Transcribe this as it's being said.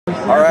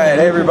All right,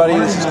 hey everybody,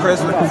 this is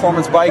Chris with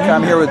Performance Bike.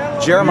 I'm here with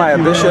Jeremiah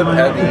Bishop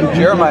at the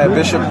Jeremiah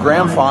Bishop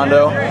Gran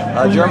Fondo.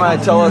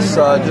 Jeremiah, tell us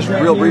just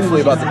real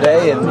briefly about the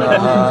day and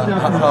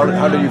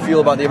how do you feel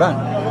about the event?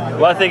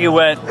 Well, I think it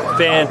went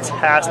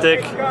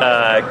fantastic.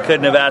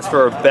 Couldn't have asked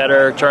for a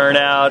better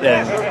turnout,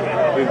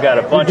 and we've got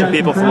a bunch of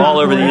people from all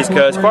over the East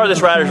Coast.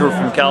 Farthest riders were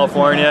from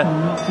California,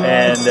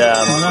 and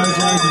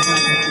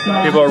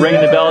people are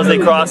ringing the bell as they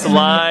cross the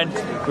line.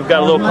 We've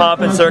got a little pomp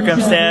and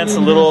circumstance,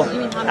 a little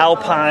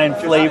Alpine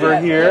flavor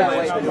here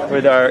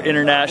with our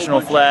international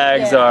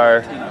flags,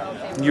 our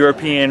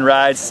European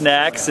ride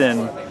snacks,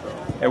 and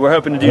we're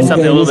hoping to do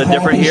something a little bit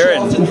different here,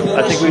 and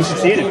I think we've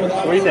succeeded.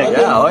 What do you think?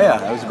 Yeah, oh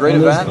yeah, it was a great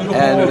event.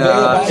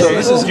 And so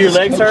this is... Do your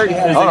legs hurt? Is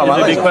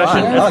a big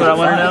question. That's what I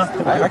want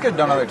to know. I could have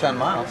done another 10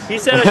 miles. He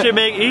said I should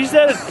make. He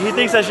said he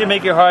thinks I should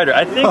make it harder.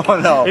 I think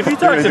no. If you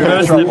talk to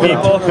most of the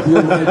people,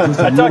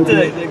 I talked to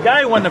the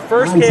guy who won the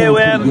first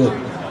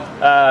KOM,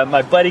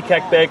 my buddy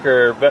Keck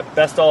Baker,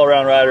 best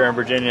all-around rider in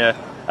Virginia.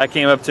 I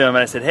came up to him and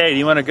I said, "Hey, do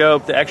you want to go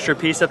up the extra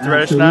piece up the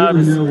Reddish Knob?"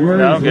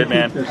 No, I'm good,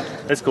 man.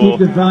 It's cool.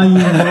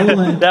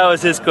 That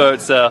was his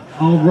quote. So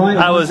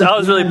I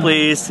was really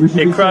pleased.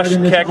 It crushed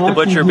Keck the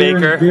Butcher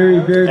Baker,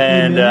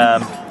 and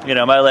you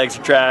know, my legs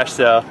are trash.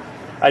 So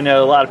I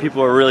know a lot of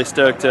people are really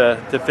stoked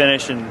to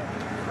finish, and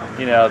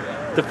you know,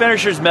 the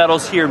finishers'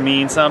 medals here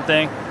mean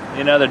something.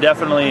 You know, there are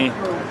definitely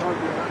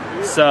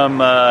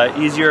some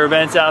easier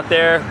events out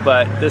there,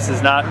 but this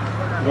is not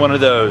one of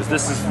those.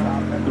 This is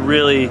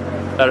really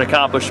an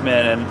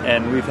accomplishment,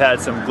 and we've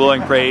had some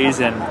glowing praise,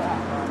 and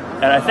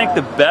I think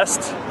the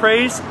best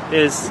praise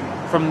is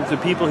from the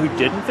people who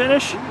didn't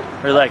finish.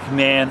 They're like,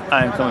 "Man,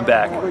 I am coming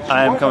back.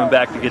 I am coming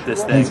back to get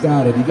this thing."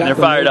 And they're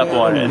fired up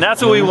on it, and that's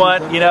what we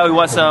want. You know, we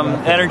want some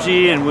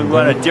energy, and we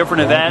want a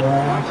different event.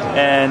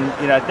 And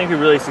you know, I think we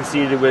really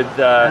succeeded with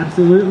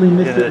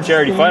the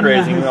charity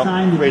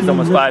fundraising. We raised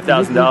almost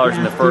 $5,000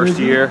 in the first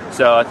year,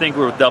 so I think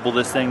we'll double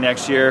this thing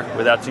next year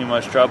without too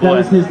much trouble. That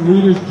was his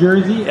leader's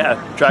jersey. Yeah,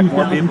 attract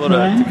more people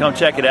to come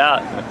check it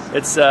out.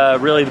 It's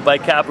really the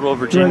bike capital of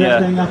Virginia,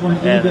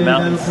 and the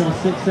mountains.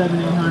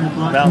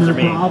 Mountains are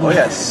mean. Oh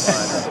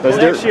yes. So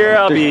next year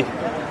I'll be, you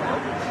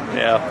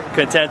know,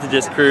 content to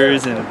just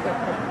cruise,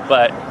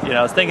 but you know,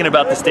 I was thinking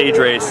about the stage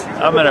race.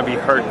 I'm gonna be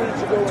hurt.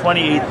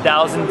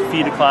 28,000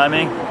 feet of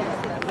climbing.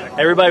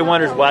 Everybody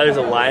wonders why there's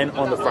a lion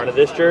on the front of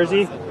this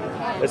jersey.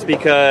 It's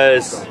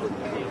because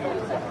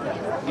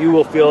you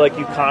will feel like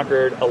you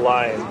conquered a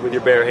lion with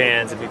your bare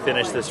hands if you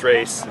finish this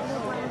race,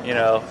 you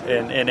know,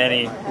 in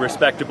any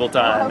respectable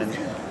time. And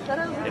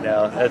you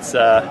know, that's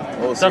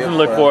something to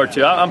look forward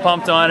to. I'm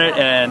pumped on it,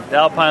 and the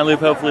Alpine Loop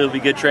hopefully will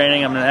be good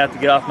training. I'm going to have to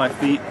get off my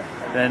feet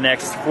in the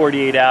next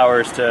 48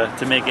 hours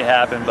to make it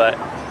happen, but,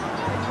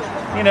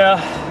 you know.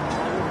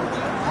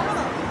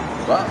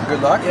 Well,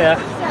 good luck. Yeah.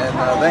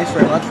 And thanks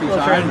very much for your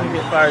time. Trying to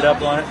get fired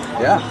up on it.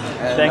 Yeah.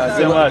 And thank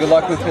you so much. Good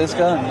luck with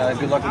Pisgah, and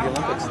good luck with the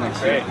Olympics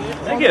next year. Great.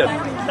 Thank you.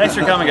 Thanks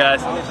for coming,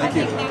 guys. Thank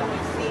you.